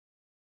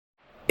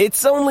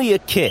It's only a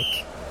kick,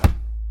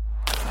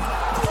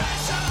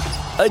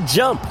 a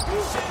jump,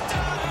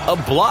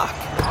 a block.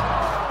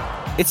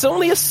 It's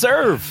only a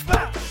serve.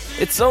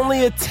 It's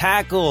only a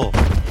tackle,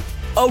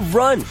 a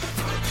run.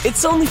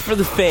 It's only for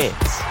the fans.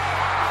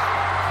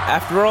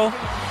 After all,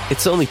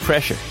 it's only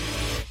pressure.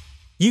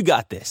 You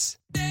got this.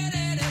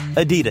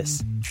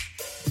 Adidas.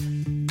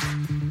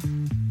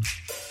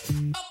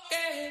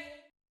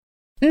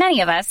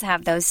 Many of us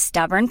have those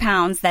stubborn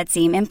pounds that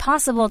seem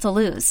impossible to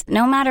lose,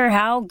 no matter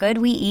how good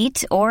we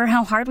eat or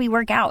how hard we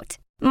work out.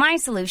 My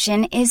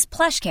solution is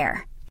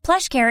PlushCare.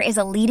 PlushCare is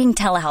a leading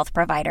telehealth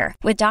provider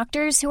with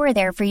doctors who are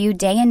there for you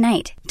day and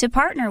night to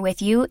partner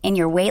with you in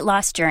your weight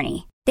loss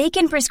journey. They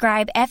can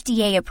prescribe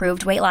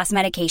FDA-approved weight loss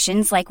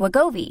medications like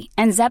Wegovy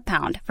and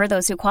Zepbound for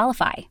those who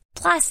qualify.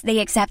 Plus, they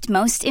accept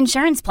most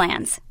insurance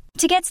plans.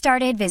 To get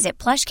started, visit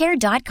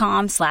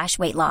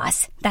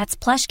plushcare.com/weightloss. That's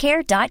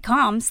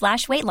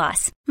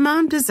plushcare.com/weightloss.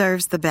 Mom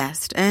deserves the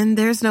best, and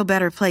there's no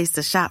better place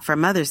to shop for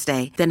Mother's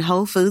Day than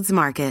Whole Foods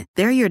Market.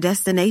 They're your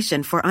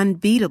destination for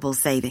unbeatable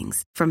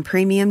savings, from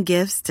premium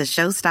gifts to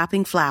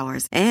show-stopping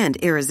flowers and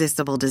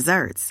irresistible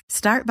desserts.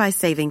 Start by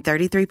saving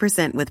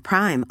 33% with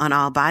Prime on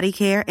all body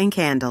care and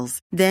candles.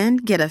 Then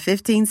get a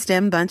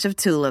 15-stem bunch of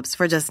tulips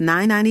for just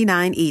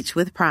 $9.99 each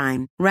with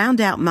Prime.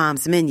 Round out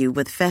Mom's menu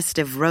with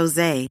festive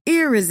rosé,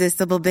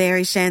 irresistible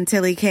berry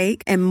chantilly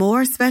cake, and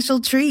more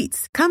special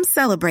treats. Come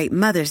celebrate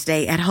Mother's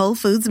Day at Whole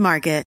Foods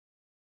Market.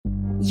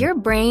 Your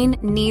brain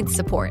needs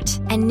support,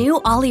 and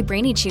new Ollie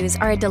Brainy Chews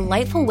are a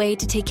delightful way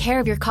to take care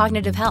of your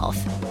cognitive health.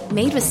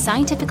 Made with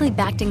scientifically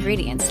backed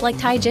ingredients like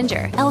Thai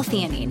ginger,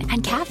 L-theanine,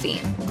 and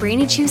caffeine,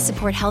 Brainy Chews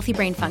support healthy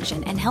brain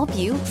function and help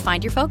you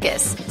find your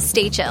focus,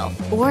 stay chill,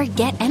 or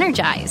get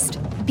energized.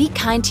 Be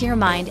kind to your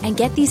mind and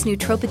get these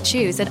nootropic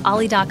chews at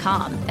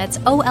ollie.com. That's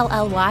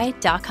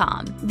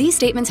OLLY.com. These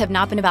statements have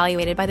not been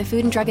evaluated by the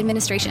Food and Drug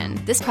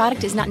Administration. This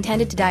product is not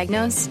intended to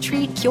diagnose,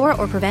 treat, cure,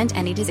 or prevent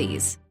any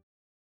disease.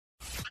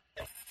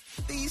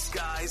 These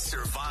guys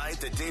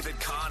survived the David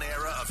Kahn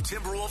era of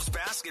Timberwolves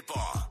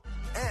basketball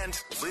and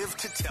live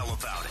to tell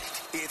about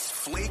it. It's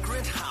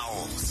Flagrant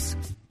Howls.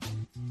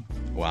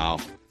 Wow.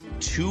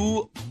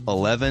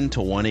 211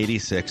 to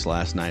 186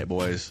 last night,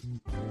 boys.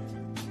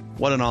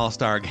 What an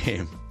all-star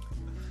game.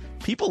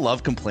 People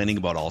love complaining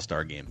about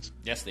all-star games.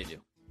 Yes, they do.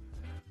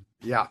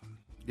 Yeah.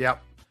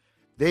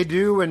 They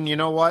do, and you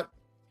know what?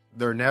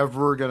 They're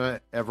never going to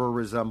ever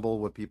resemble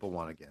what people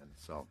want again,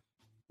 so...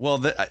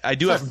 Well, I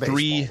do have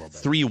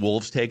three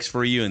Wolves takes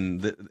for you,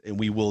 and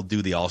we will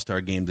do the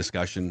All-Star Game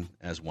discussion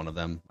as one of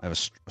them. I have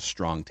a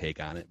strong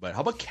take on it. But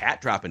how about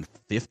Cat dropping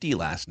 50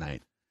 last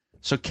night?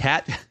 So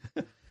Cat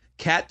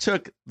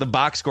took the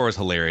box score is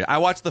hilarious. I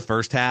watched the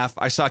first half.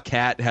 I saw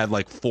Cat had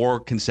like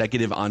 4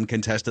 consecutive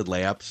uncontested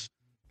layups.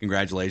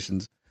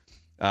 Congratulations.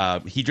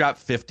 He dropped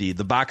 50.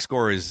 The box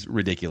score is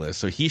ridiculous.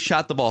 So he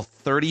shot the ball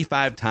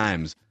 35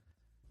 times.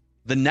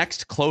 The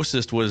next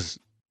closest was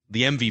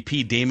the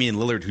MVP, Damian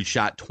Lillard, who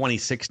shot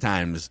 26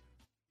 times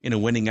in a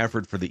winning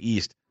effort for the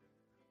East.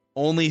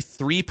 Only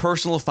 3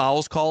 personal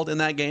fouls called in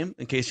that game,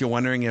 in case you're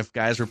wondering if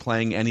guys were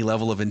playing any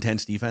level of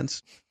intense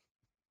defense.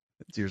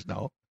 It's yours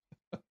now.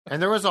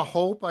 And there was a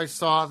hope I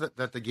saw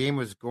that the game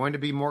was going to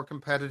be more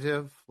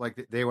competitive.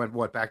 Like they went,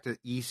 back to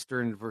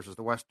Eastern versus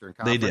the Western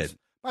Conference? They did.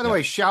 By the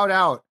way, shout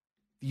out.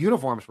 The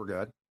uniforms were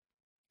good.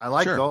 I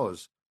like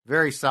those.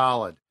 Very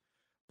solid.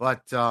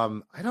 But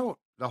the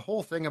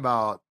whole thing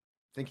about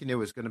thinking it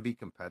was going to be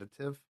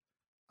competitive,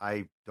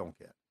 I don't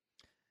get.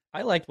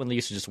 I liked when they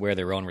used to just wear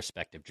their own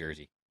respective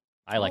jersey.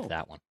 I like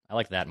that one. I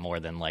like that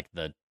more than like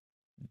the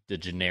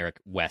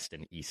generic West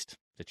and East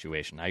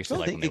situation. I used to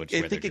like when they would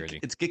wear their jersey.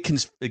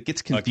 It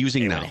gets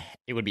confusing now.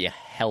 It would be a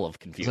hell of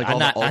confusion. Like I'm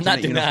not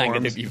denying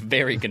that it'd be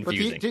very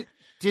confusing.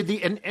 Did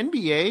the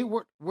NBA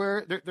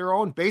wear their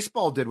own?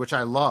 Baseball did, which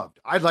I loved.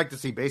 I'd like to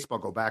see baseball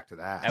go back to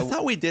that. I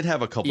thought we did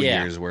have a couple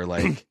years where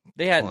like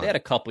they had a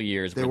couple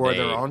years they where wore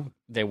their own.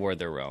 They wore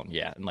their own,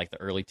 yeah. In like the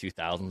early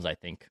 2000s, I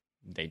think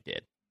they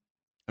did.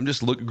 I'm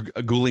just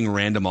Googling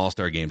random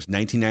All-Star games.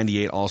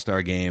 1998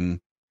 All-Star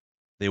game,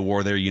 they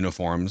wore their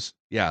uniforms.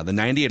 Yeah, the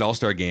 98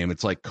 All-Star game,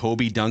 it's like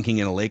Kobe dunking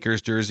in a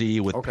Lakers jersey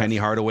with Penny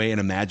Hardaway in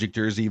a Magic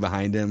jersey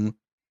behind him.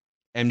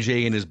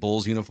 MJ in his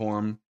Bulls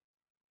uniform.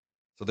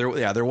 So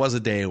there was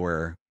a day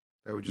where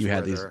you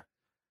had these.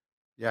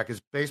 Yeah,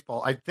 because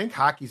baseball, I think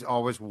hockey's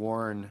always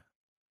worn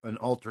an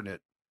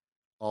alternate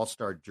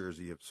All-Star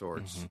jersey of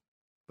sorts. Mm-hmm.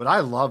 But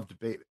I loved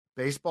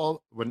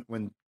baseball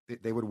when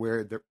they would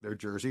wear their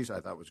jerseys. I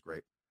thought it was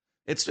great.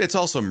 It's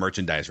also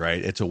merchandise,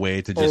 right? It's a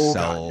way to just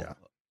sell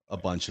a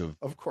bunch of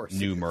course,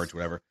 new merch,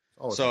 whatever.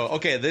 So,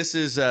 okay, this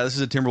is a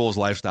Timberwolves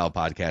lifestyle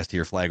podcast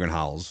here, Flagrant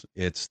Howls.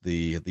 It's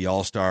the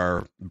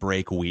All-Star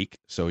break week,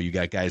 so you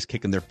got guys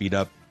kicking their feet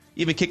up,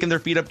 even kicking their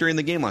feet up during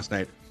the game last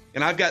night.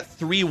 And I've got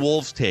 3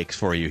 Wolves takes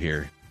for you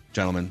here,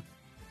 gentlemen.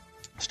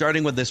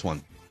 Starting with this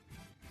one.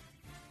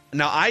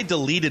 Now, I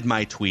deleted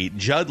my tweet.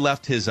 Judd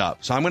left his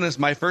up. So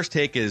my first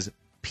take is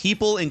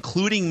people,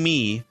 including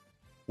me,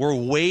 were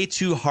way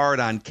too hard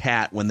on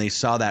Kat when they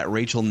saw that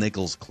Rachel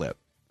Nichols clip.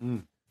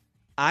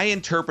 I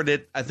interpret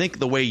it, I think,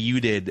 the way you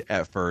did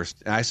at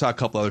first, and I saw a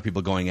couple other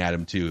people going at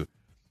him too.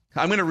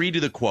 I'm going to read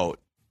you the quote,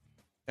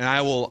 and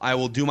I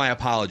will do my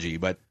apology,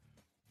 but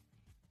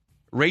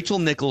Rachel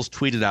Nichols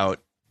tweeted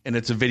out, and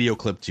it's a video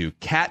clip too,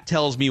 Cat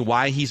tells me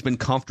why he's been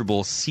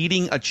comfortable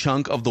ceding a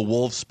chunk of the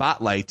Wolves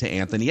spotlight to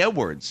Anthony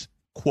Edwards.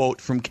 Quote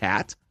from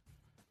Cat,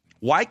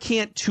 why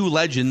can't two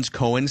legends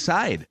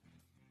coincide?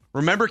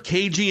 Remember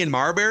KG and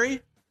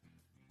Marbury?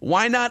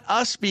 Why not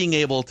us being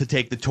able to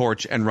take the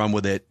torch and run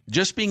with it?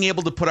 Just being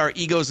able to put our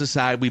egos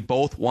aside, we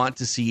both want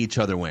to see each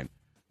other win.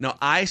 Now,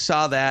 I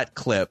saw that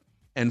clip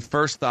and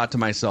first thought to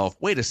myself,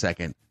 wait a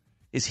second.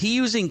 Is he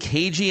using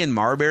KG and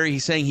Marbury?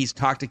 He's saying he's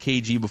talked to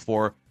KG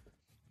before.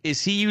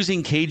 Is he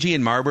using KG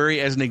and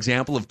Marbury as an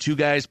example of two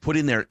guys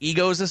putting their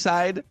egos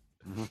aside?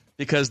 Mm-hmm.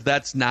 Because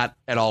that's not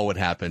at all what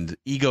happened.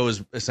 Ego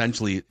is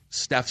essentially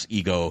Steph's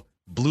ego,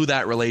 blew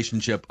that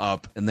relationship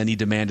up, and then he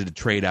demanded a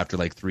trade after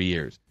like 3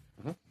 years.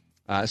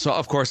 Mm-hmm. So,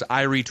 of course,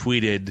 I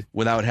retweeted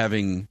without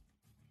having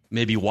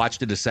maybe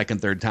watched it a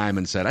second, third time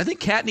and said, I think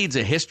Cat needs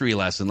a history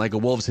lesson, like a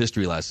Wolves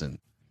history lesson.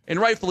 And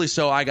rightfully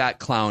so, I got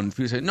clowned.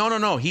 People said,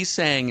 no. He's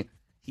saying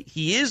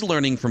he is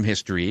learning from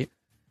history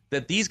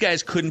that these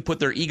guys couldn't put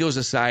their egos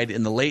aside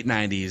in the late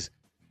 90s.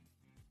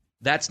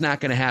 That's not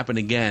going to happen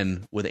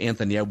again with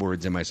Anthony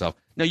Edwards and myself.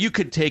 Now, you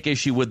could take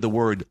issue with the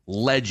word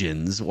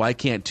legends. Why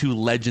can't two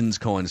legends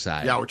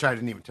coincide? Yeah, which I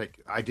didn't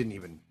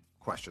even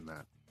question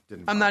that.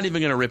 I'm not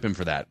even going to rip him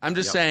for that. I'm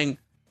just saying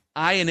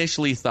I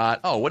initially thought,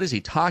 oh, what is he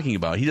talking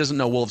about? He doesn't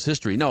know Wolves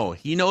history. No,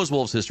 he knows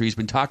Wolves history. He's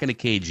been talking to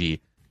KG,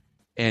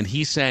 and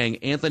he's saying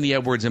Anthony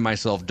Edwards and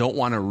myself don't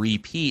want to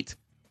repeat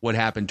what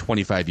happened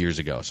 25 years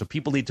ago. So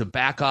people need to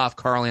back off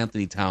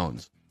Karl-Anthony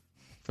Towns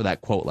for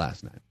that quote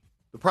last night.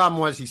 The problem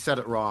was he said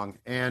it wrong,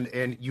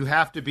 and you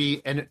have to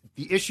be, and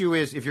the issue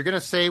is if you're going to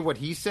say what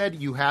he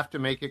said, you have to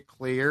make it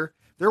clear.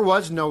 There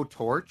was no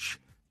torch.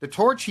 The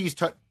torch he's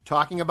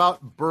talking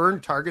about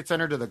burned Target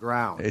Center to the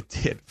ground. It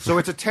did. So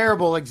it's a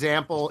terrible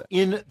example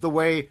in the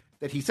way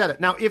that he said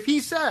it. Now, if he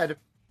said,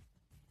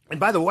 and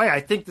by the way, I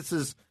think this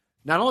is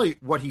not only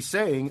what he's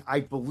saying,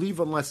 I believe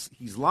unless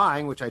he's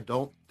lying, which I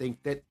don't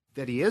think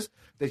that he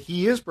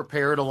is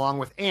prepared along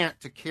with Ant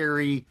to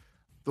carry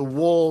the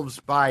Wolves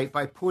by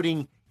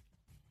putting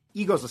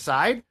egos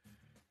aside.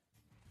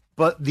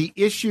 But the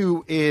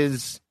issue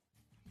is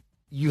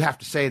you have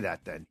to say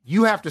that then.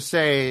 You have to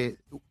say,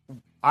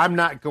 I'm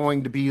not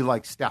going to be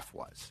like Steph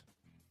was.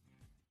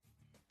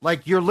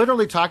 Like, you're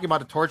literally talking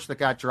about a torch that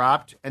got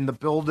dropped and the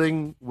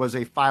building was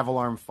a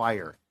 5-alarm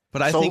fire.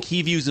 But I think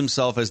he views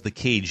himself as the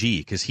KG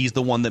because he's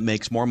the one that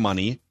makes more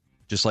money,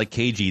 just like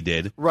KG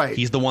did. Right.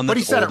 He's the one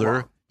that's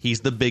older.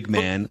 He's the big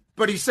man.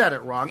 But he said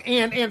it wrong.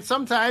 And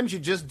sometimes you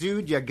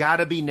got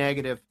to be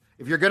negative.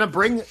 If you're going to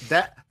bring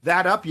that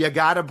up, you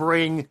got to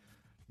bring,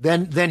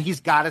 then he's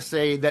got to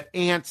say that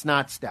Ant's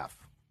not Steph.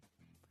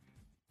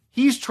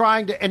 He's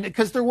trying to, and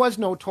because there was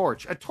no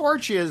torch. A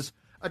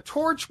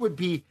torch would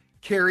be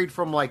carried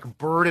from like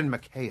Bird and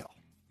McHale.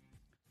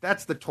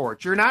 That's the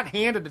torch. You're not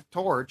handed a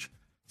torch.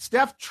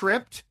 Steph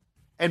tripped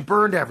and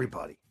burned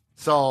everybody.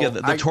 So yeah,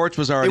 the torch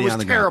was already on the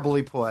ground. It was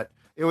terribly put.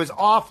 It was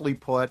awfully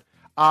put.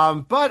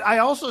 But I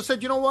also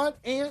said, you know what,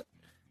 Ant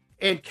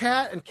and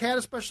Cat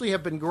especially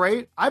have been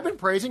great. I've been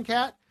praising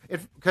Cat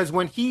because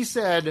when he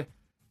said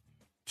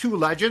two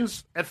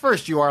legends, at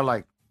first you are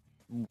like,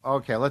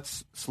 okay,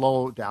 let's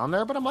slow down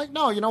there. But I'm like,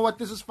 no, you know what?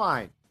 This is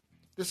fine.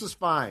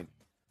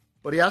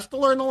 But he has to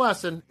learn the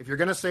lesson. If you're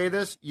going to say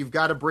this, you've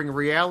got to bring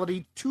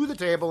reality to the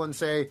table and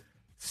say,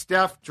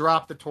 Steph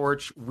dropped the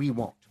torch. We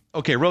won't.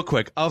 Okay, real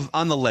quick,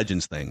 on the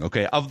legends thing,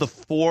 okay, of the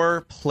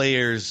four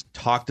players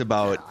talked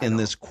about in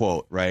this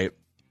quote, right,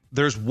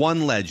 there's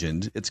one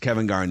legend. It's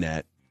Kevin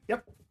Garnett.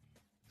 Yep.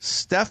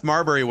 Steph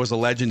Marbury was a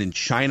legend in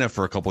China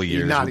for a couple of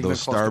years with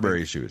those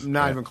Starbury shoes.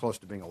 Not even close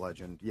to being a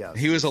legend, yes.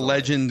 He was a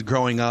legend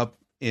growing up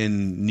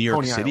in New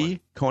York City,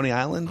 Coney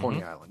Island?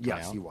 Coney Island,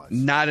 yes, he was.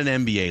 Not an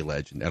NBA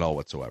legend at all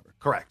whatsoever.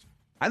 Correct.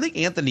 I think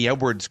Anthony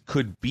Edwards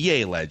could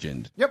be a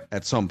legend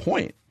at some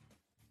point.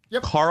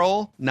 Yep.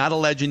 Karl, not a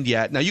legend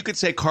yet. Now, you could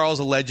say Karl's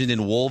a legend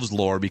in Wolves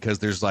lore because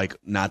there's, like,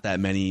 not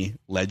that many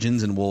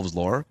legends in Wolves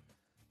lore.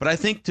 But I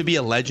think to be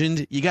a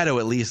legend, you got to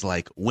at least,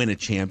 like, win a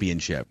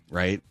championship,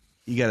 right?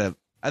 You got to,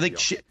 I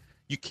think,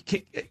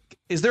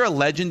 is there a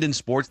legend in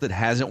sports that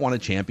hasn't won a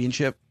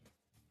championship?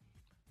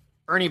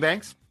 Ernie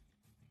Banks.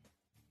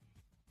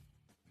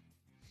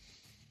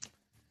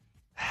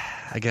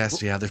 I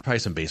guess, yeah, there's probably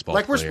some baseball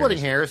players. We're splitting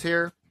hairs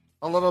here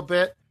a little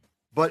bit,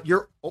 but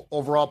your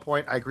overall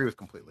point, I agree with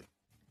completely.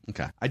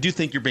 Okay. I do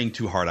think you're being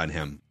too hard on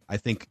him. I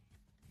think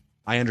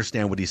I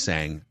understand what he's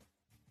saying.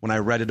 When I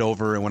read it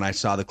over and when I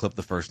saw the clip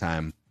the first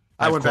time,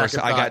 I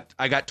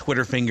got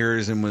Twitter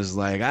fingers and was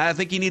like, I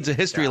think he needs a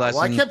history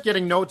lesson. Well, I kept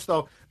getting notes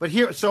though, but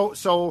here,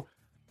 so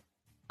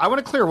I want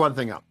to clear one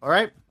thing up. All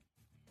right.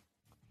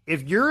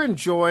 If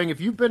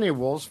you've been a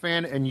Wolves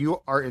fan and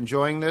you are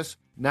enjoying this,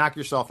 knock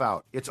yourself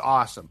out. It's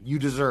awesome. You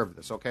deserve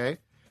this. Okay.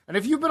 And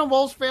if you've been a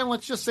Wolves fan,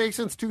 let's just say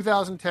since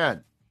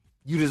 2010,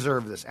 you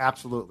deserve this.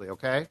 Absolutely.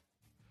 Okay.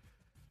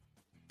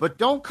 but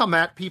don't come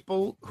at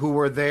people who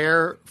were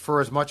there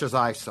for as much as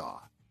I saw.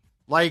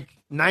 Like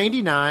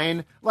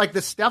 99, like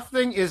the Steph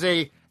thing is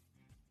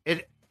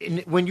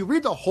when you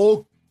read the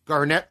whole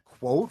Garnett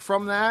quote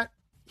from that,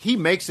 he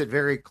makes it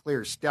very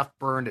clear Steph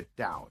burned it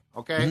down,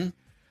 okay? Mm-hmm.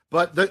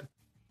 But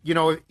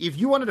if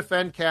you want to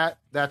defend Cat,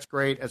 that's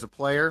great as a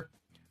player,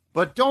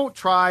 but don't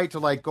try to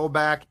like go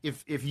back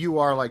if you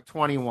are like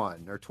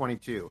 21 or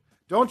 22.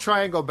 Don't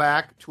try and go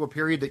back to a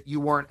period that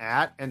you weren't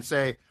at and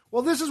say,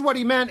 well, this is what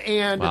he meant.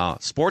 And wow,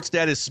 Sports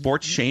Dad is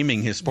sports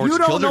shaming his sports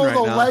children right now. You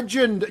don't know the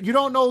legend. You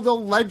don't know the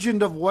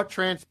legend of what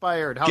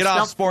transpired. How Get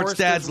off Sports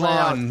Dad's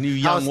lawn, you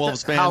young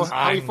Wolves fans.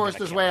 How he forced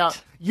his way out.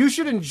 You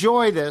should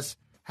enjoy this.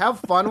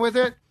 Have fun with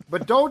it.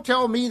 But don't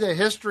tell me the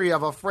history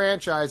of a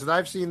franchise that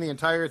I've seen the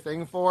entire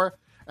thing for,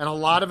 and a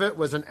lot of it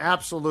was an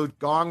absolute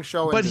gong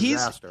show and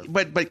disaster.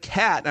 But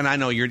Cat, and I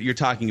know you're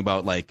talking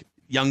about like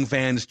young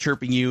fans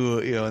chirping you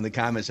in the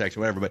comment section,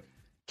 whatever. But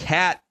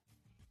Cat,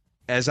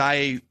 as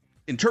I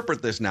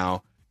interpret this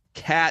now,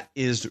 Cat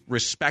is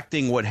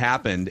respecting what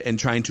happened and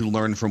trying to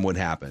learn from what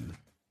happened.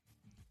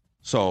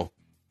 So,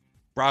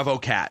 bravo,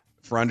 Cat,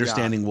 for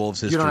understanding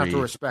Wolves history. You don't have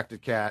to respect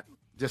it, Cat.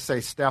 Just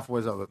say Steph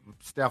was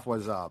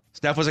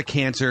a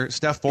cancer.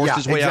 Steph forced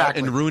his way out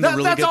and ruined a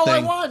really good thing. That's all I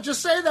want.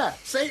 Just say that.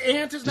 Say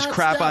Ant is just not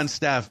crap Steph. on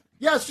Steph.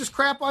 Yes, just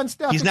crap on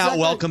Steph. He's not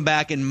welcome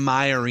back in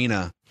my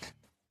arena.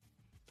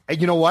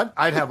 And you know what?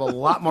 I'd have a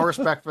lot more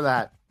respect for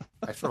that.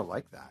 I sort of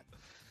like that.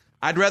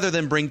 I'd rather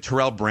than bring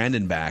Terrell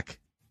Brandon back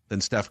than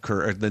Steph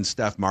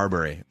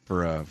Marbury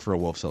for a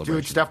Wolf celebration.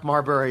 Dude, Steph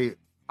Marbury.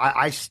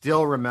 I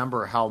still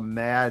remember how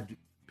mad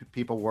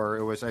people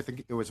were. I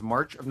think it was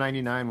March of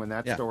 '99 when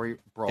that story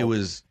broke. It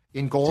was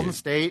in Golden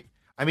State.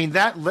 I mean,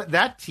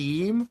 that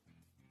team,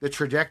 the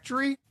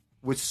trajectory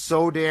was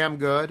so damn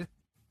good,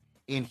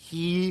 and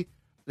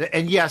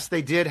yes,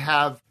 they did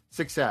have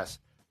success,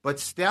 but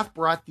Steph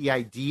brought the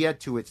idea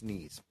to its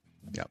knees.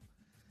 Yep.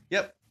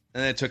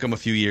 And it took him a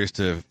few years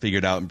to figure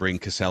it out and bring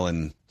Cassell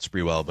and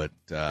Sprewell, but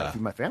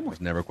my family was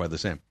never quite the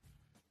same.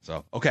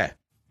 So, okay.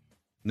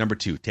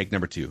 Take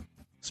number two.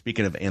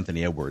 Speaking of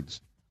Anthony Edwards,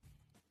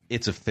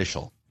 it's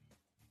official.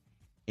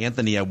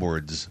 Anthony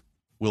Edwards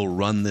will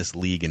run this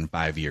league in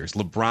 5 years.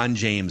 LeBron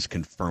James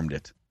confirmed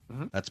it.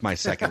 Mm-hmm. That's my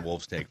second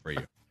Wolves take for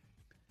you.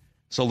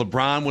 So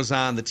LeBron was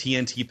on the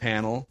TNT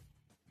panel.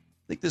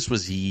 I think this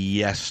was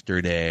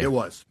yesterday. It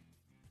was.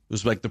 It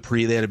was like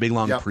they had a big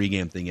long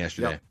pregame thing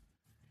yesterday. Yep.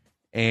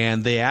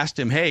 And they asked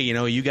him, hey,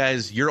 you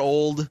guys, you're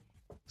old.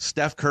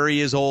 Steph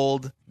Curry is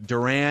old.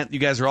 Durant, you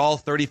guys are all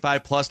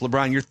 35 plus.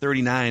 LeBron, you're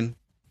 39.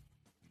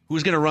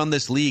 Who's going to run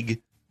this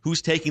league?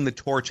 Who's taking the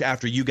torch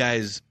after you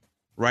guys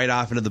ride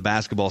off into the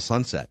basketball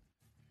sunset?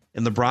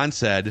 And LeBron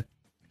said,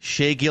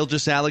 Shai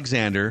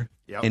Gilgeous-Alexander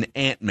and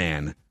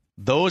Ant-Man.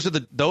 Those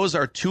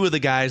are two of the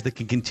guys that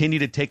can continue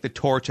to take the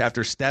torch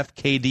after Steph,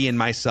 KD, and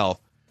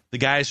myself. The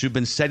guys who've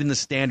been setting the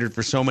standard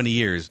for so many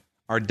years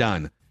are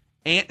done.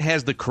 Ant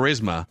has the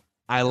charisma.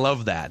 I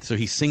love that. So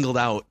he singled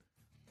out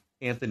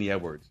Anthony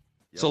Edwards.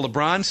 Yep. So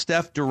LeBron,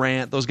 Steph,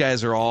 Durant, those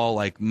guys are all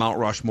like Mount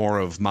Rushmore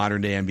of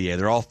modern day NBA.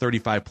 They're all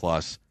 35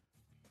 plus.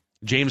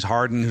 James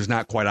Harden, who's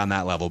not quite on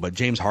that level, but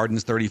James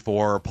Harden's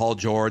 34. Paul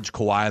George,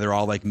 Kawhi, they're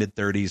all like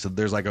mid-30s. So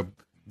there's like a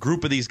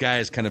group of these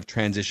guys kind of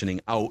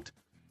transitioning out.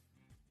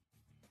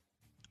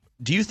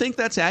 Do you think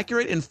that's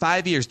accurate? In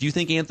 5 years, do you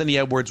think Anthony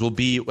Edwards will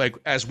be, like,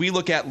 as we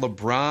look at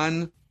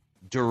LeBron,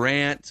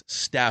 Durant,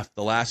 Steph,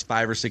 the last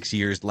 5 or 6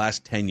 years, the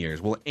last 10 years,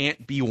 will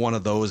Ant be one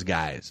of those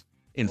guys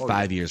in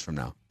 5 years from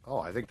now? Oh,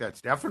 I think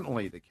that's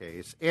definitely the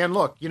case. And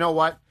look, you know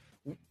what?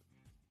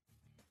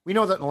 We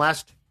know that in the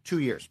last 2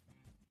 years,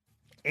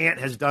 Ant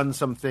has done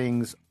some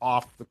things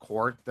off the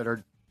court that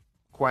are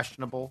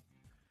questionable.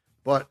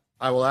 But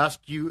I will ask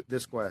you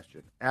this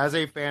question. As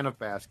a fan of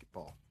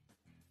basketball,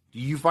 do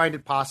you find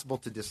it possible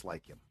to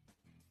dislike him?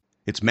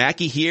 It's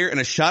Mackie here, and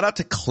a shout out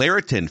to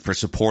Claritin for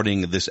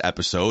supporting this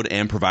episode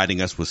and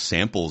providing us with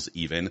samples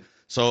even.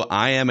 So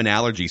I am an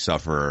allergy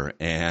sufferer,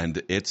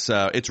 and it's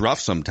rough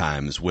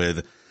sometimes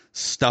with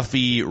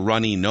stuffy,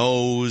 runny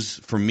nose.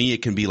 For me,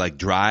 it can be like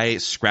dry,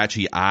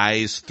 scratchy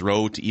eyes,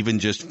 throat, even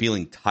just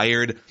feeling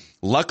tired.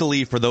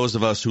 Luckily, for those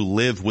of us who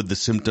live with the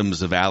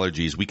symptoms of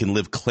allergies, we can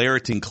live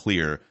Claritin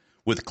Clear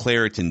with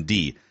Claritin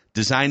D.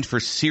 Designed for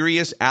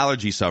serious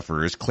allergy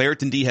sufferers,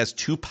 Claritin D has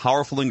 2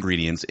 powerful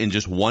ingredients in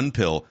just one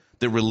pill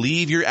that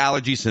relieve your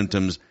allergy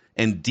symptoms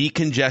and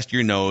decongest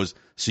your nose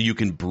so you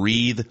can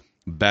breathe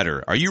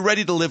better. Are you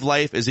ready to live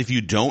life as if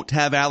you don't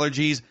have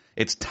allergies?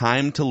 It's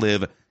time to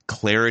live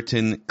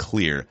Claritin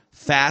Clear.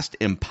 Fast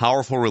and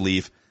powerful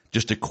relief,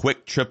 just a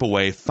quick trip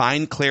away.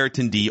 Find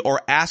Claritin D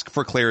or ask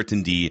for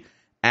Claritin D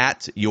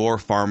at your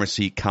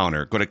pharmacy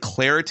counter. Go to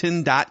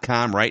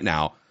Claritin.com right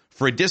now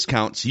for a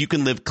discount so you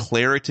can live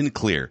Claritin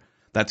Clear.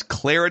 That's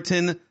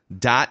Claritin.com.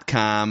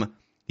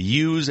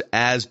 Use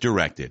as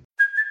directed.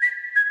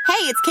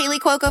 Hey, it's Kaylee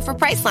Cuoco for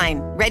Priceline.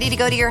 Ready to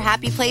go to your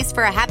happy place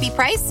for a happy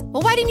price?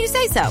 Well, why didn't you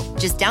say so?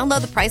 Just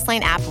download the Priceline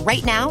app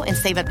right now and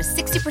save up to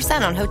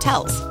 60% on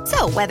hotels.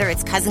 So whether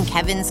it's Cousin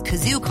Kevin's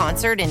Kazoo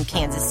Concert in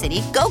Kansas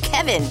City, go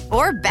Kevin,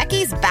 or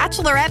Becky's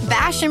Bachelorette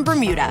Bash in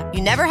Bermuda,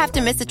 you never have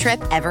to miss a trip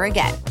ever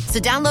again. So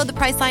download the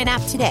Priceline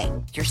app today.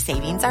 Your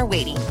savings are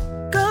waiting.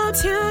 Go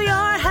to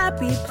your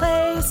happy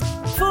place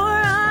for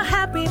a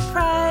happy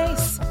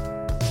price.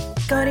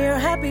 Go to your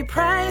happy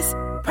price,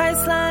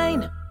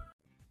 Priceline.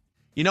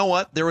 You know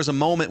what? There was a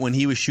moment when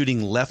he was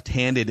shooting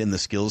left-handed in the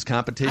skills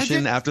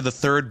competition after the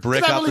third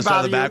brick off the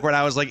side of the backward.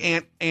 I was like,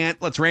 Ant,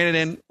 let's rein it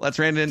in.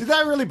 Did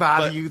that really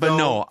bother you, though? But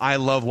no, I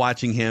love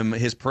watching him.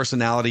 His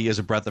personality is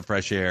a breath of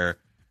fresh air.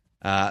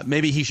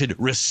 Maybe he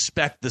should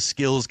respect the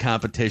skills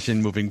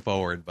competition moving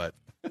forward. But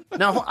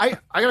now, I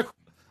got a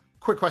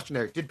quick question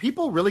there. Did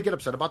people really get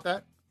upset about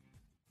that?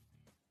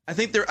 I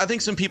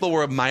think some people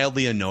were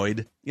mildly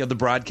annoyed. You know, the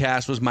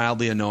broadcast was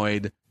mildly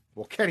annoyed.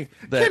 Well, Kenny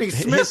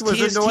Smith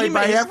was annoyed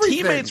by everything.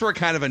 His teammates were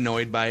kind of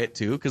annoyed by it,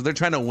 too, because they're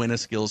trying to win a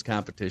skills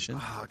competition.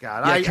 Oh,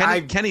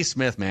 God. Kenny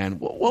Smith, man,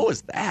 what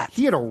was that?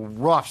 He had a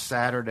rough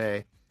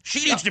Saturday.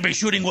 She needs to be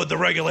shooting with the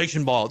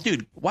regulation ball.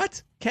 Dude,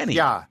 what? Kenny?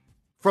 Yeah.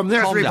 From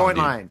their three-point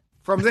line.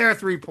 From their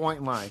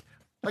three-point line.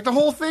 Like, the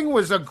whole thing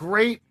was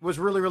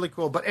really, really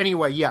cool. But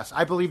anyway, yes,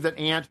 I believe that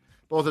Ant,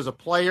 both as a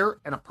player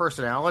and a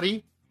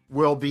personality,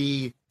 will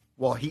be,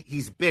 well,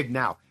 he's big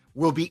now,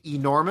 will be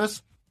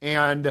enormous.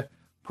 And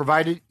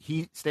provided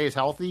he stays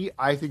healthy,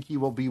 I think he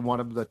will be one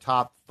of the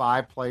top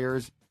 5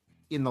 players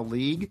in the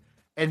league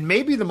and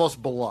maybe the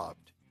most beloved.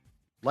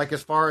 Like,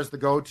 as far as the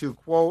go-to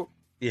quote.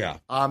 Yeah.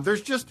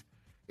 There's just,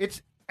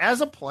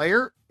 as a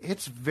player,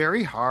 it's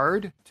very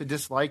hard to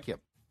dislike him.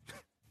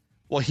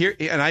 Well, here,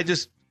 and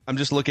I'm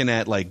just looking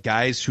at like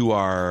guys who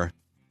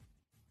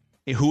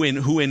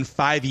in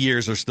 5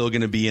 years are still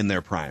going to be in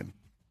their prime.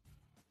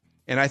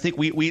 And I think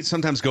we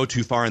sometimes go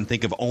too far and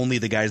think of only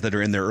the guys that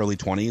are in their early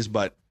 20s,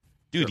 but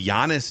dude, sure.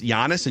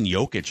 Giannis and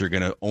Jokic are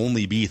going to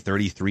only be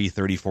 33,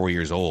 34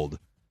 years old.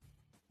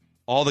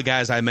 All the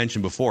guys I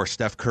mentioned before,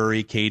 Steph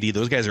Curry, KD,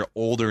 those guys are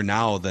older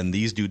now than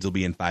these dudes will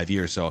be in 5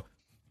 years. So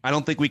I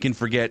don't think we can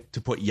forget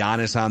to put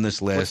Giannis on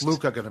this list.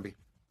 What's Luka going to be?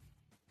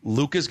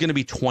 Luka's going to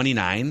be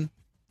 29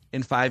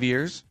 in 5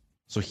 years.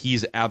 So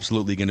he's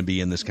absolutely going to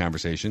be in this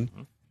conversation.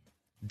 Mm-hmm.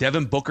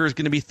 Devin Booker is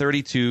going to be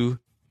 32.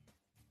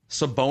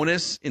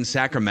 Sabonis in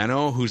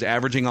Sacramento, who's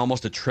averaging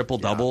almost a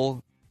triple-double.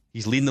 Yeah.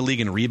 He's leading the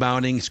league in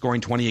rebounding,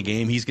 scoring 20 a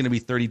game. He's going to be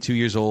 32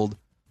 years old.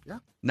 Yeah.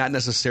 Not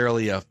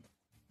necessarily a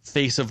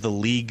face of the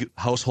league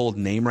household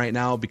name right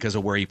now because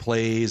of where he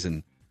plays,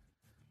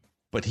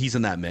 but he's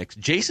in that mix.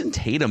 Jason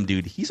Tatum,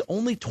 dude, he's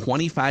only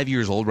 25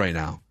 years old right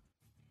now.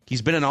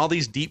 He's been in all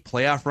these deep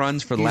playoff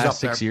runs for the last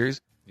 6 years.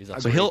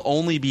 So he'll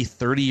only be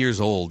 30 years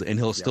old, and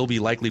he'll still be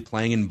likely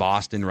playing in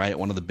Boston, right,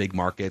 one of the big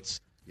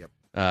markets. Yep.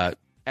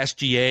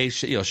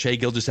 SGA, Shai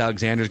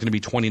Gilgeous-Alexander is going to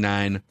be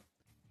 29.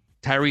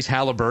 Tyrese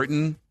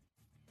Halliburton,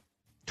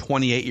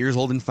 28 years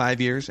old in 5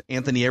 years.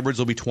 Anthony Edwards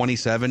will be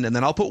 27. And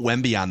then I'll put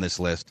Wemby on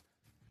this list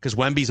because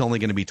Wemby's only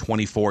going to be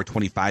 24,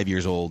 25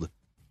 years old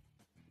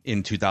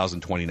in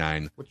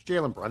 2029. What's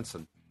Jalen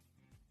Brunson?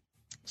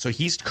 So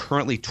he's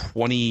currently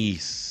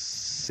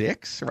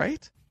 26,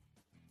 right?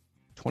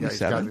 27. Yeah, he's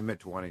got to be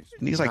mid-20s.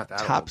 And he's like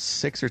top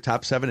 6 or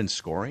top 7 in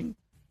scoring.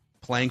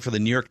 Playing for the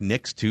New York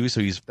Knicks, too,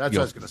 so he's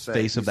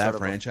face of that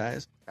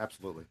franchise.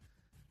 Absolutely.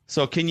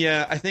 So can you,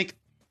 I think...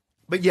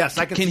 But yes,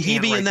 I can he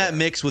be in that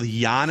mix with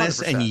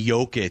Giannis 100%. And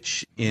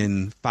Jokic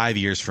in 5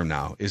 years from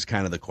now is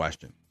kind of the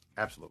question.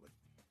 Absolutely.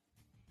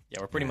 Yeah,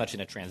 we're pretty much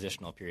in a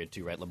transitional period,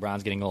 too, right?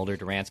 LeBron's getting older,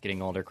 Durant's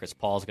getting older, Chris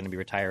Paul's going to be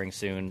retiring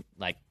soon.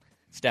 Like,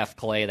 Steph,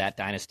 Clay, that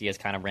dynasty has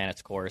kind of ran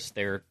its course.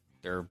 They're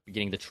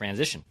beginning to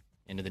transition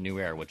into the new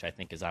era, which I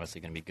think is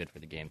honestly going to be good for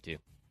the game, too.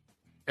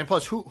 And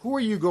plus, who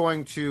are you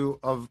going to,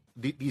 of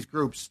these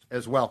groups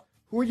as well,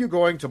 who are you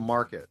going to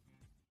market?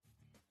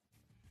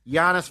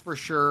 Giannis for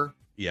sure.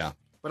 Yeah.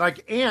 But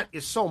like Ant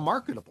is so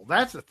marketable.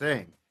 That's the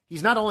thing.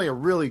 He's not only a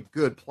really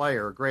good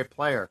player, a great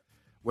player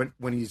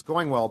when he's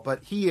going well,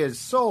 but he is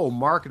so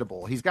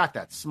marketable. He's got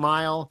that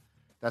smile,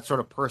 that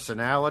sort of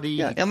personality.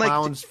 Yeah, he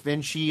clowns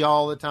Finchy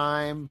all the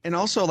time. And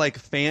also, like,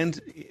 fans,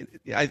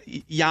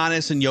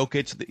 Giannis and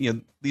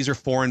Jokic, these are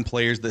foreign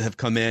players that have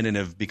come in and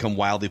have become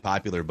wildly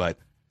popular, but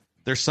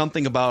there's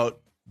something about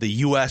the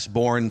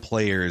U.S.-born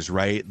players,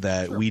 right,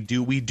 that sure. we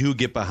do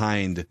get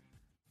behind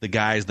the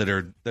guys that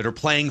are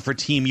playing for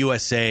Team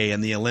USA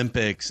and the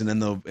Olympics and in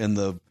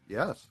the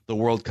yes. the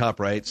World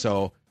Cup, right?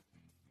 So,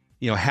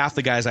 half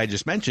the guys I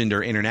just mentioned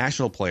are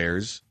international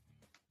players.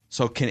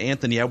 So can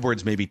Anthony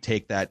Edwards maybe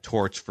take that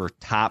torch for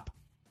top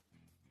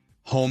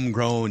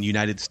homegrown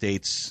United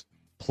States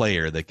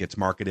player that gets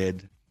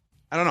marketed?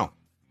 I don't know.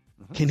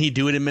 Mm-hmm. Can he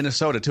do it in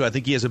Minnesota, too? I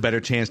think he has a better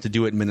chance to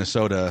do it in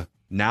Minnesota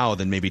now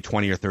than maybe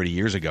 20 or 30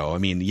 years ago. I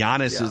mean,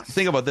 Giannis is,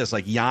 think about this,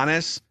 like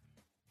Giannis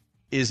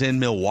is in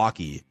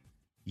Milwaukee.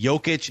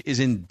 Jokic is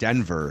in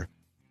Denver.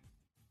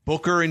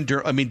 Booker and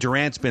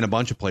Durant's been a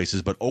bunch of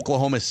places, but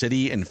Oklahoma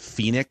City and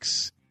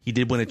Phoenix, he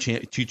did win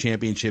 2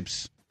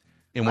 championships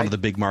in one of the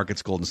big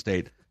markets, Golden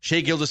State.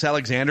 Shai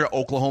Gilgeous-Alexander,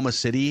 Oklahoma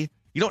City.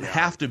 You don't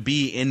have to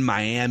be in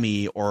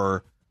Miami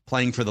or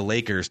playing for the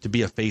Lakers to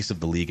be a face of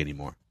the league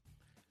anymore.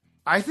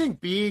 I think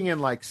being in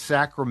like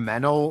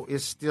Sacramento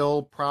is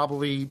still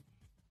probably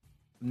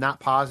not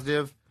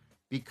positive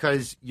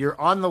because you're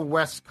on the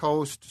West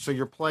Coast, so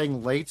you're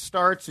playing late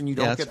starts and you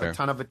don't get a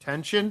ton of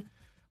attention.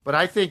 But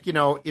I think,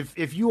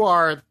 if you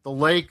are the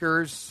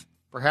Lakers,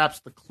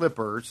 perhaps the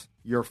Clippers,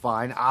 you're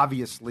fine,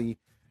 obviously.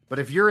 But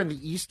if you're in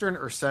the Eastern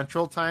or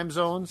Central time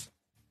zones,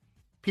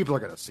 people are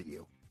going to see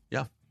you.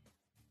 Yeah.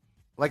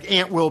 Like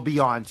Ant will be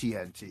on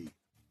TNT.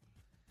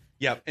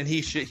 Yeah, and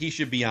he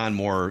should be on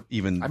more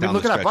even down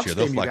look the at that stretch Bucks here.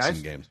 They'll game, flex you guys.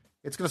 some games.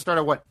 It's going to start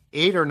at,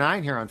 8 or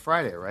 9 here on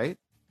Friday, right?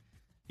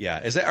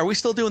 Yeah. Are we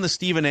still doing the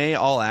Stephen A.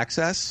 All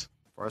Access? As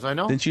far as I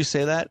know. Didn't you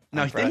say that?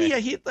 No,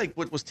 he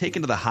was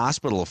taken to the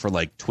hospital for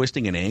like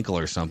twisting an ankle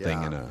or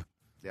something.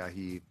 Yeah.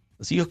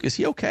 Is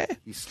he okay?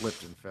 He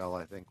slipped and fell,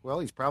 I think.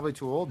 Well, he's probably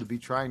too old to be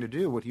trying to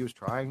do what he was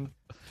trying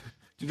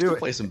to do.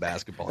 Play some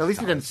basketball. At least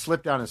he didn't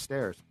slip down his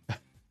stairs.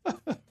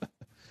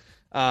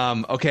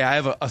 Okay, I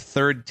have a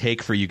third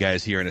take for you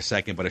guys here in a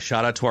second, but a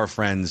shout out to our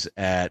friends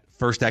at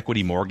First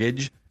Equity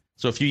Mortgage.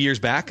 So a few years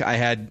back, I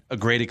had a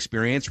great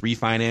experience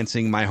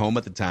refinancing my home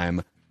at the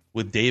time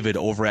with David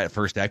over at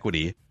First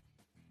Equity,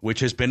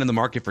 which has been in the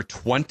market for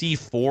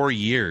 24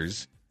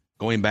 years,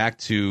 going back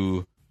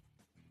to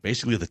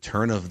basically the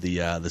turn of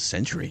the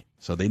century.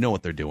 So they know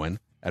what they're doing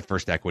at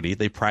First Equity.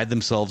 They pride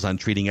themselves on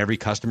treating every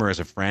customer as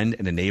a friend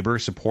and a neighbor,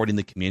 supporting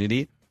the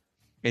community.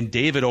 And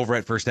David over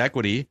at First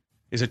Equity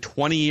is a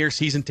 20-year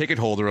season ticket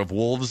holder of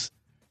Wolves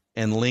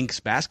and Lynx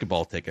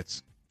basketball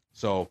tickets.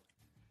 So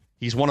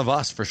he's one of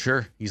us for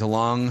sure. He's a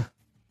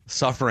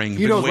long-suffering.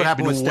 He knows what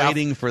happened with Steph.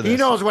 Waiting for this. He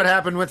knows what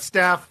happened with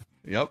Steph.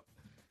 Yep.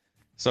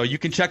 So you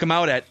can check him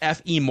out at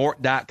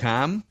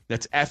femort.com.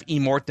 That's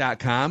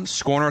femort.com.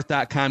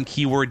 Scorenorth.com,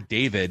 keyword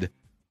David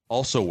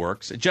also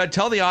works. Judd,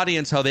 tell the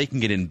audience how they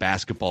can get in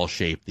basketball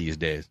shape these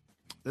days.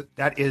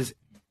 That is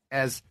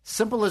as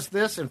simple as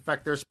this. In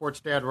fact, there's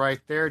sports dad right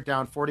there,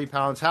 down 40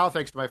 pounds. How?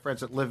 Thanks to my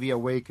friends at Livia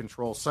Weight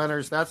Control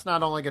Centers. That's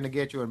not only going to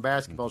get you in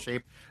basketball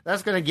shape,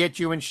 that's going to get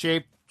you in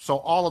shape. So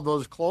all of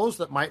those clothes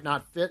that might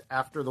not fit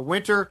after the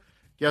winter,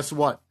 guess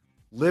what?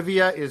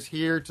 Livia is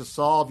here to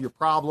solve your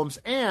problems.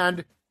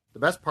 And the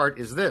best part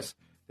is this.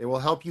 They will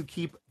help you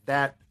keep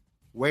that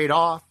weight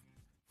off.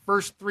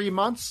 First 3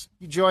 months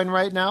you join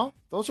right now,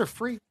 those are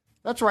free.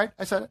 That's right.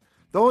 I said it.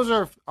 Those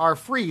are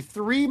free.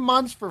 3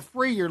 months for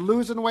free. You're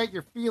losing weight.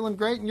 You're feeling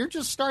great. And you're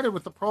just started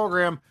with the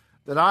program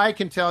that I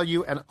can tell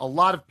you, and a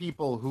lot of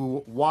people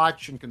who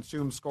watch and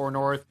consume Score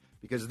North,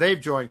 because they've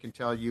joined, can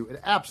tell you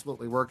it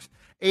absolutely works.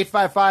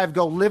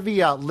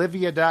 855-GO-LIVIA,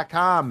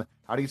 Livia.com.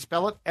 How do you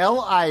spell it?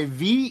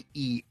 LIVEA.com.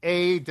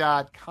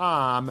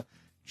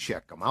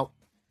 Check them out.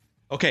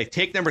 Okay,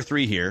 take number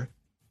 3 here.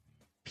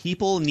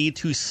 People need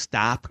to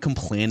stop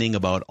complaining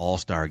about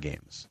all-star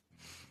games.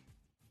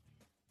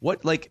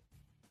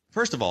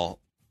 First of all,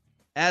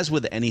 as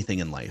with anything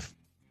in life,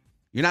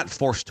 you're not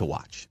forced to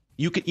watch.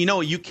 You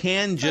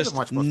can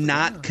just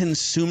not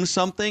consume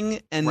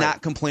something and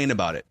not complain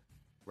about it.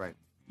 Right.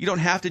 You don't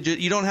have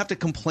to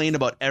complain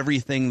about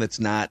everything that's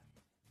not.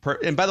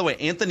 And by the way,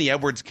 Anthony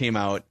Edwards came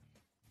out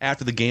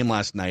after the game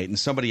last night, and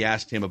somebody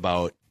asked him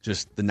about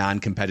just the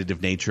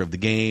non-competitive nature of the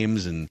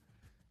games, and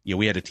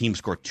we had a team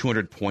score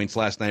 200 points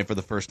last night for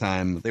the first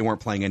time. They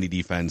weren't playing any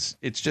defense.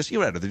 It's just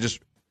they're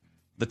just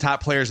the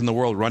top players in the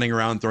world running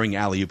around throwing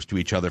alley-oops to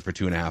each other for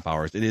 2.5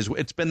 hours.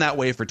 It's been that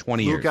way for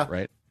 20 years,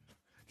 right?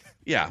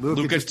 Yeah,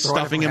 Luka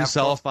stuffing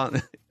himself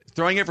on,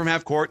 throwing it from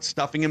half court,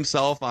 stuffing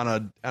himself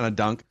on a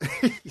dunk.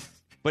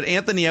 But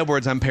Anthony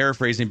Edwards, I'm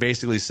paraphrasing,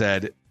 basically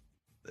said,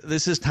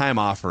 "This is time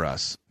off for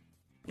us.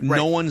 Right.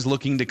 No one's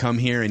looking to come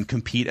here and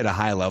compete at a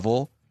high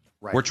level.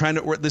 Right.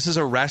 This is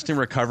a rest and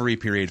recovery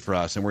period for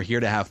us, and we're here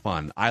to have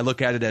fun. I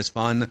look at it as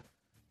fun.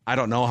 I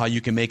don't know how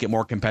you can make it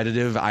more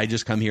competitive. I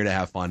just come here to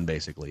have fun,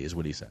 basically, is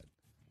what he said."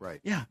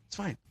 Right. Yeah, it's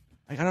fine.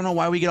 I don't know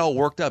why we get all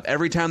worked up.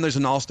 Every time there's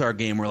an all-star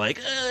game, we're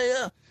like,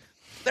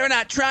 they're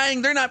not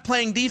trying. They're not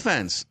playing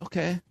defense.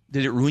 Okay.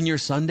 Did it ruin your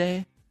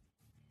Sunday?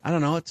 I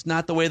don't know. It's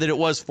not the way that it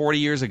was 40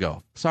 years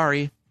ago.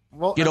 Sorry.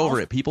 Well, get over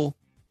it, people.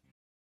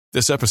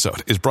 This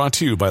episode is brought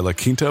to you by La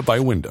Quinta by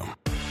Wyndham.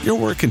 Your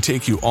work can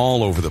take you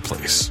all over the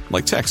place,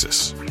 like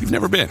Texas. You've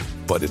never been,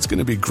 but it's going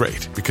to be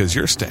great because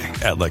you're staying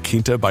at La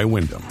Quinta by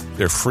Wyndham.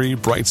 Their free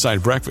Bright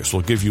Side breakfast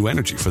will give you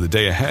energy for the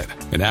day ahead.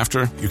 And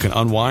after, you can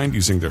unwind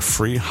using their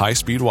free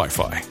high-speed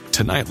Wi-Fi.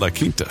 Tonight, La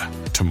Quinta.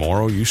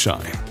 Tomorrow, you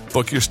shine.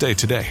 Book your stay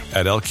today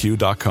at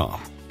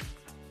LQ.com.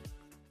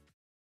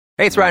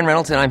 Hey, it's Ryan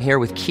Reynolds, and I'm here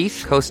with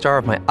Keith, co-star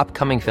of my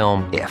upcoming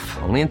film, If,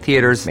 only in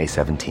theaters May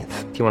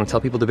 17th. Do you want to tell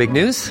people the big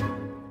news?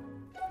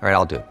 All right,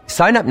 I'll do it.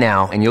 Sign up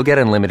now and you'll get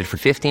unlimited for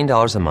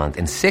 $15 a month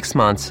and 6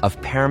 months of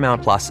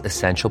Paramount Plus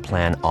Essential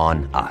Plan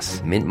on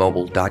us.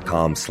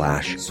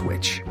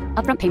 MintMobile.com/switch.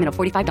 Upfront payment of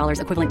 $45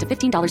 equivalent to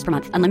 $15 per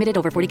month. Unlimited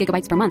over 40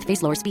 gigabytes per month.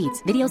 Face lower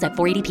speeds. Videos at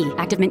 480p.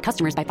 Active Mint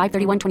customers by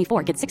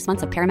 531.24 get 6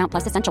 months of Paramount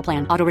Plus Essential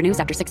Plan. Auto renews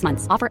after 6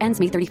 months. Offer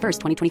ends May 31st,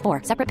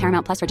 2024. Separate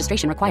Paramount Plus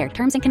registration required.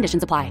 Terms and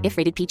conditions apply if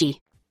rated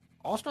PG.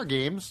 All-Star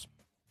games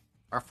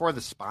are for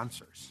the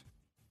sponsors.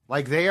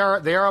 Like they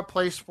are a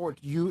place for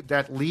you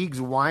that leagues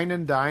wine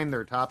and dine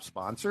their top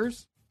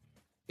sponsors,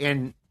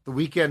 and the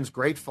weekend's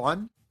great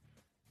fun.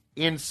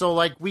 And so,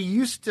 like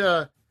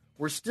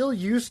we're still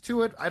used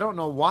to it. I don't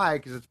know why,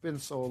 because it's been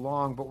so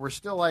long, but we're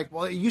still like,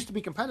 well, it used to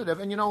be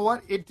competitive, and you know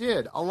what? It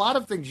did. A lot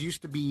of things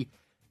used to be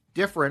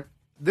different.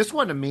 This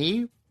one, to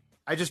me,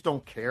 I just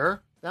don't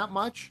care that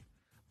much.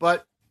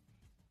 But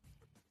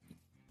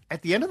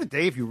at the end of the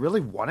day, if you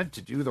really wanted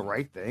to do the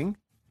right thing,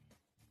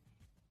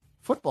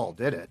 football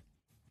did it.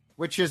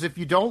 Which is, if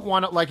you don't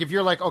want to, like, if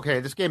you're like, okay,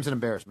 this game's an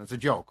embarrassment, it's a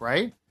joke,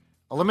 right?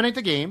 Eliminate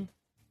the game,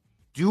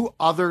 do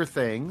other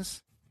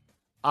things,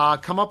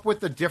 come up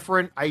with a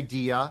different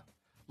idea.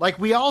 Like,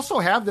 we also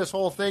have this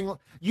whole thing.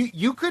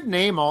 You could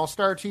name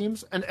all-star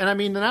teams, and I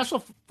mean, the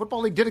National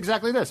Football League did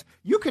exactly this.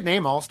 You could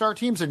name all-star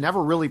teams and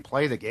never really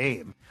play the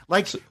game.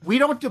 Like, we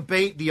don't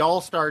debate the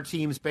all-star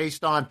teams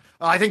based on,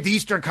 I think the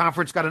Eastern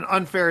Conference got an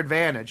unfair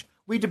advantage.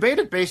 We debate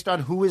it based on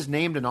who is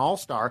named an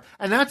all-star,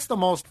 and that's the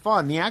most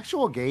fun. The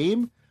actual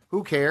game,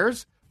 who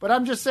cares? But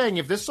I'm just saying,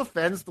 if this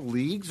offends the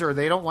leagues or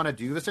they don't want to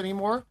do this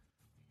anymore,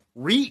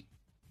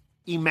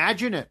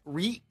 imagine it,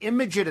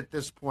 re-image it at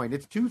this point.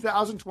 It's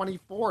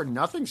 2024.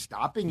 Nothing's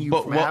stopping you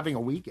from having a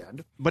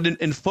weekend. But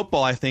in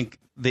football, I think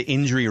the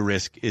injury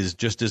risk is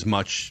just as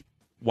much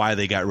why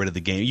they got rid of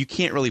the game. You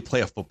can't really play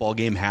a football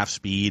game half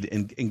speed,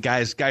 and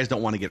guys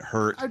don't want to get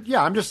hurt.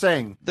 Yeah, I'm just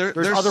saying there's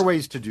other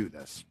ways to do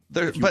this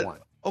if you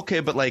want.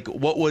 Okay, but like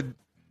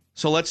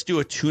so let's do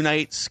a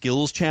 2-night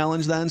skills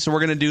challenge then. So we're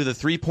going to do the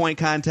 3-point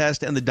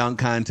contest and the dunk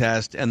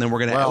contest, and then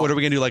what are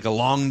we going to do, like a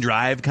long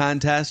drive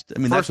contest? I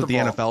mean, that's what the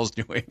NFL's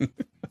doing.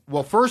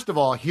 Well, first of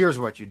all, here's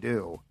what you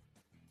do.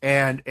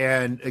 And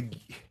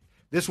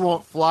this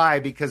won't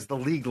fly because the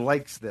league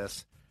likes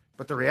this,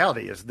 but the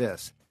reality is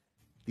this.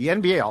 The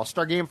NBA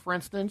All-Star Game, for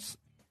instance,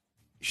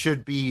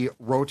 should be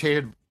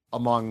rotated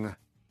among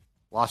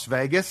Las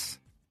Vegas.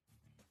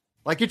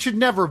 Like, it should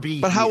never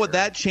be But how would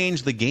that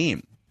change the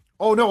game?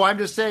 Oh, no, I'm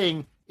just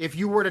saying, if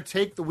you were to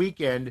take the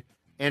weekend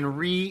and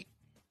reimagine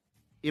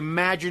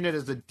it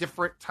as a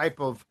different type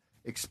of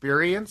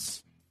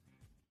experience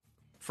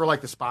for,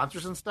 like, the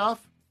sponsors and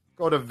stuff,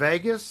 go to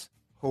Vegas,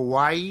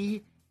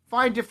 Hawaii,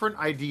 find different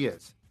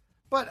ideas.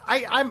 But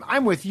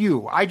I'm with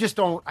you. I just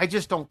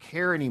don't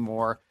care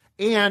anymore.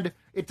 And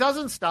it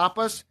doesn't stop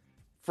us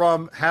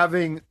from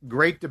having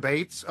great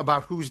debates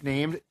about who's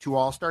named to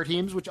all-star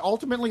teams, which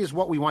ultimately is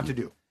what we want to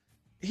do.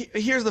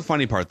 Here's the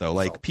funny part, though.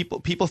 Like,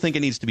 people think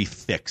it needs to be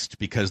fixed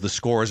because the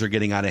scores are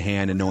getting out of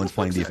hand and no one's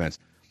playing defense.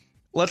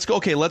 Let's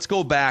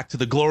go back to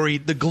the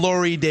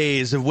glory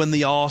days of when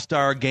the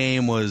All-Star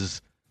Game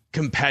was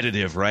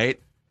competitive,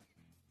 right?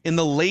 In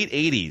the late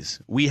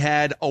 80s, we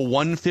had a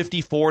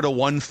 154 to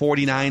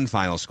 149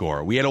 final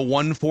score. We had a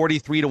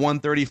 143 to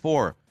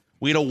 134.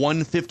 We had a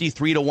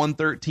 153 to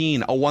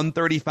 113, a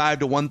 135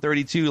 to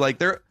 132. Like,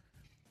 they're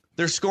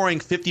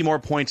scoring 50 more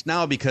points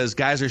now because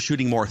guys are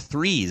shooting more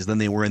threes than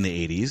they were in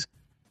the 80s.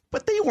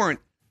 But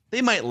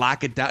they might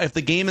lock it down. If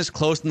the game is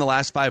close in the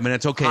last 5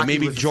 minutes, okay, hockey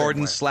maybe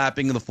Jordan's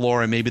slapping the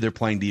floor and maybe they're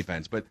playing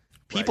defense. But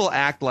people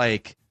act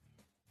like,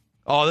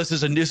 oh, this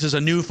is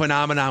a new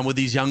phenomenon with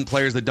these young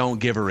players that don't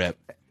give a rip.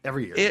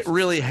 Every year. It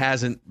really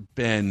hasn't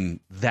been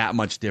that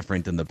much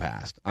different in the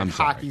past.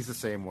 Hockey's the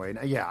same way.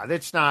 Yeah,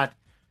 it's not.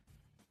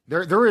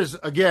 There is,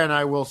 again,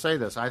 I will say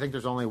this. I think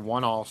there's only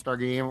one All-Star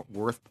game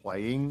worth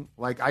playing.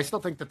 Like, I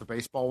still think that the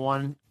baseball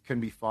one can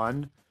be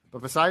fun.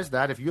 But besides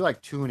that, if you,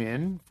 like, tune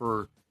in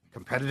for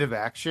competitive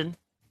action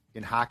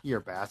in hockey or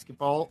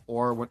basketball,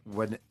 or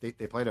when they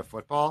played a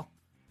football,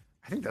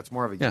 I think that's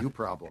more of a you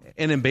problem.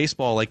 And in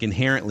baseball, like,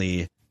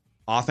 inherently,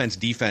 offense,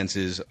 defense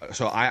is –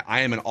 so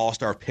I am an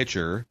all-star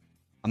pitcher.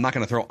 I'm not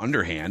going to throw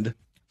underhand.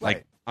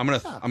 Like, I'm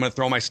going to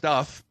throw my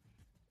stuff.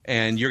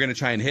 And you're going to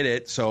try and hit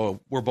it, so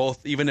we're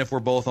both, even if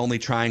we're both only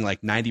trying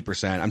like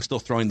 90%, I'm still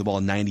throwing the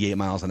ball 98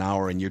 miles an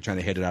hour, and you're trying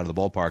to hit it out of the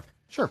ballpark.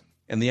 Sure.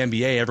 In the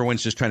NBA,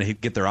 everyone's just trying to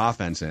get their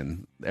offense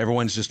in.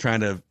 Everyone's just trying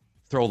to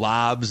throw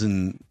lobs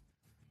and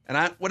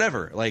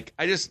whatever. Like,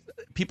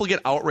 people get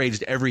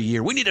outraged every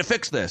year. We need to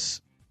fix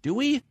this. Do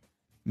we?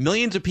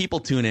 Millions of people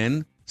tune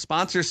in.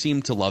 Sponsors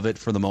seem to love it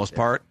for the most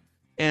part,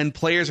 and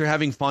players are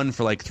having fun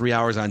for like 3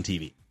 hours on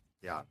TV.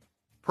 Yeah.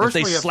 If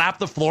they slap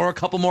the floor a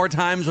couple more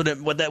times, would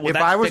that if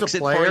I was fix a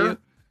player, it for you?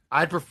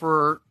 I'd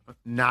prefer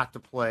not to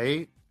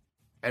play,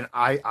 and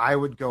I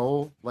would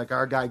go like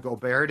our guy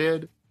Gobert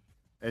did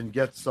and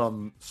get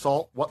some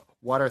salt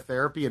water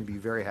therapy and be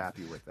very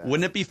happy with that.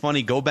 Wouldn't it be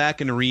funny? Go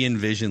back and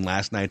re-envision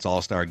last night's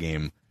All-Star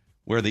game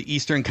where the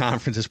Eastern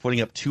Conference is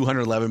putting up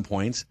 211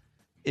 points.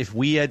 If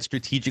we had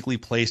strategically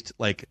placed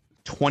like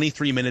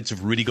 23 minutes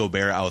of Rudy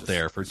Gobert out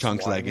there for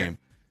chunks of that game,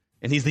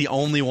 and he's the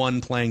only one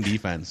playing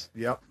defense.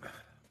 Yep.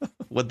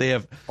 Would they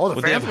have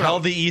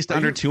held the East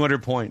under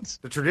 200 points?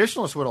 The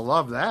traditionalists would have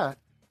loved that.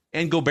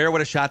 And Gobert would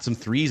have shot some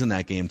threes in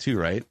that game too,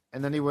 right?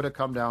 And then he would have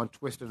come down,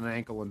 twisted an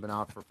ankle, and been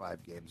out for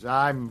 5 games.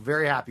 I'm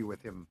very happy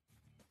with him.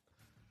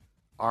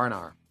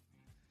 R&R.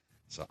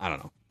 So, I don't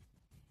know.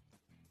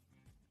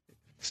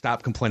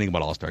 Stop complaining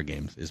about All-Star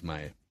games is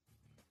my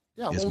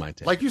is my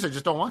take. Like you said,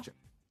 just don't watch it.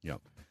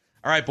 Yep.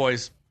 All right,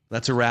 boys.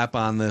 That's a wrap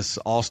on this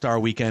All-Star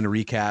Weekend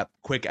recap.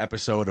 Quick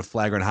episode of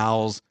Flagrant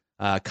Howls.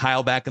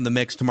 Kyle back in the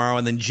mix tomorrow.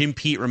 And then Jim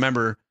Pete,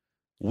 remember,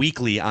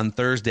 weekly on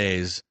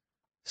Thursdays.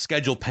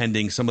 Schedule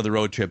pending. Some of the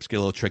road trips get a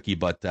little tricky,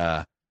 but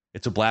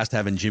it's a blast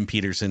having Jim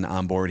Peterson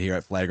on board here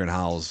at Flagrant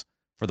Howls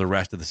for the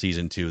rest of the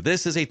season, too.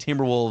 This is a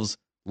Timberwolves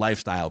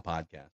lifestyle podcast.